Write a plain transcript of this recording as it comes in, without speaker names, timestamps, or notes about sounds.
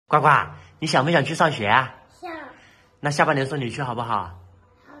呱呱，你想不想去上学啊？想。那下半年送你去好不好？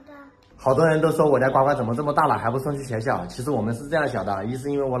好的。好多人都说我家呱呱怎么这么大了还不送去学校？其实我们是这样想的，一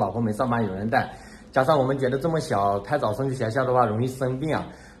是因为我老婆没上班有人带，加上我们觉得这么小太早送去学校的话容易生病啊，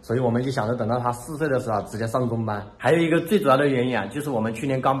所以我们就想着等到他4岁的时候直接上中班。还有一个最主要的原因啊，就是我们去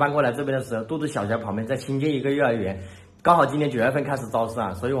年刚搬过来这边的时候，杜杜小学旁边再新建一个幼儿园。刚好今年9月份开始招生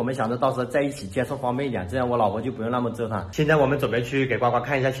啊，所以我们想着到时候在一起接送方便一点，这样我老婆就不用那么折腾。现在我们准备去给呱呱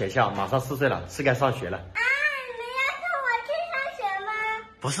看一下学校，马上4岁了，是该上学了。啊，你要送我去上学吗？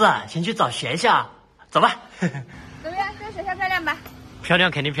不是啊，先去找学校，走吧。怎么样？这个学校漂亮吧？漂亮，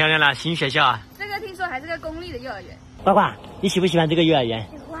肯定漂亮了，新学校啊。这个听说还是个公立的幼儿园。呱呱，你喜不喜欢这个幼儿园？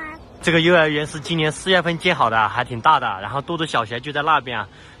喜欢。这个幼儿园是今年4月份建好的，还挺大的。然后杜杜小学就在那边啊，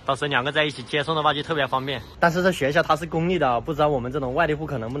到时候2个在一起接送的话就特别方便。但是这学校它是公立的，不知道我们这种外地户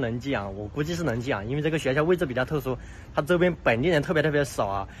口能不能进啊？我估计是能进啊，因为这个学校位置比较特殊，它周边本地人特别少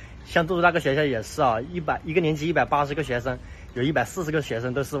啊。像杜杜那个学校也是啊，一个年级180个学生，有140个学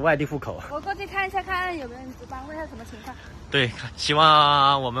生都是外地户口。我过去看一下，看有没有人值班，问一下什么情况。对，希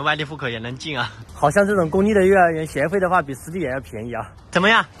望我们外地户口也能进啊。好像这种公立的幼儿园学费的话比私立也要便宜啊。怎么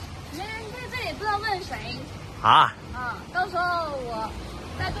样？这里不知道问谁啊？到时候我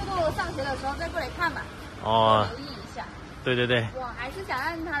在杜杜上学的时候再过来看吧。哦，留意一下。对。我还是想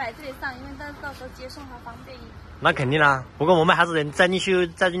让他来这里上，因为到时候接送他方便一点。那肯定啦，不过我们还是得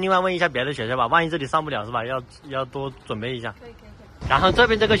再另外问一下别的学校吧，万一这里上不了是吧？要多准备一下。可以。然后这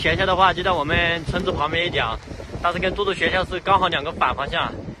边这个学校的话，就在我们村子旁边一点，但是跟杜杜学校是刚好2个反方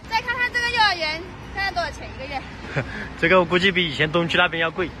向。再看看这个幼儿园，看看多少钱1个月。这个我估计比以前东区那边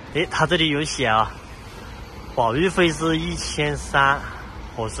要贵。诶，它这里有写啊，保育费是1300，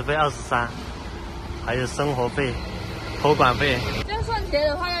伙食费23，还有生活费、托管费。这样算起来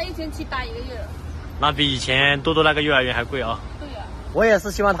的话要1700一个月了。那比以前杜杜那个幼儿园还贵啊。对啊。我也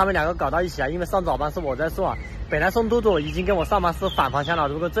是希望他们2个搞到一起啊，因为上早班是我在送啊。本来送杜杜已经跟我上班是反方向了，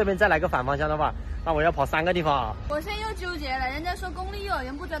如果这边再来个反方向的话，那我要跑3个地方啊。我现在又纠结了，人家说公立幼儿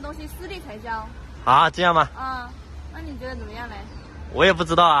园不教东西，私立才教。啊，这样吗？那你觉得怎么样嘞？我也不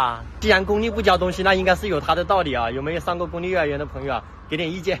知道啊。既然公立不教东西，那应该是有它的道理啊。有没有上过公立幼儿园的朋友啊，给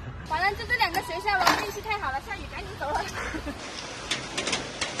点意见。反正就这2个学校了，运气太好了，下雨赶紧走了。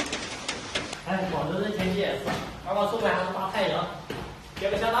广州这天气也是，刚刚出门还是大太阳，结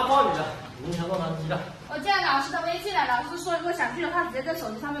果下大暴雨了，影响落汤鸡了。我加了老师的微信了，老师说如果想去的话，直接在手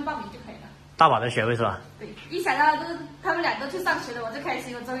机上面报名就可以了。大把的学位是吧？对，一想到他们俩都去上学了，我就开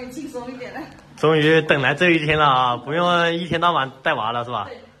心，我终于轻松一点了。终于等来这一天了啊，不用一天到晚带娃了是吧？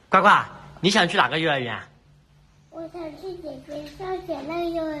呱呱，你想去哪个幼儿园？我想去姐姐上学那个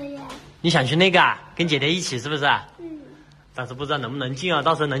幼儿园。你想去那个啊？跟姐姐一起是不是？但是不知道能不能进啊，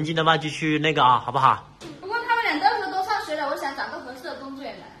到时候能进的话就去那个啊，好不好？不过他们俩到时候都上学了，我想找个合适的工作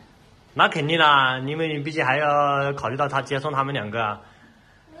也难。那肯定啦，因为你毕竟还要考虑到他接送他们2个啊，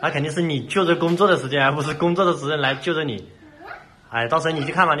那肯定是你就着工作的时间，而不是工作的时间来就着你。哎，到时候你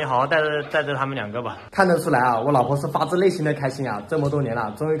去看吧，你好好带着他们2个吧。看得出来啊，我老婆是发自内心的开心啊，这么多年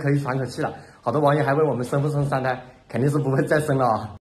了，终于可以喘口气了。好多网友还问我们生不生3胎，肯定是不会再生了啊。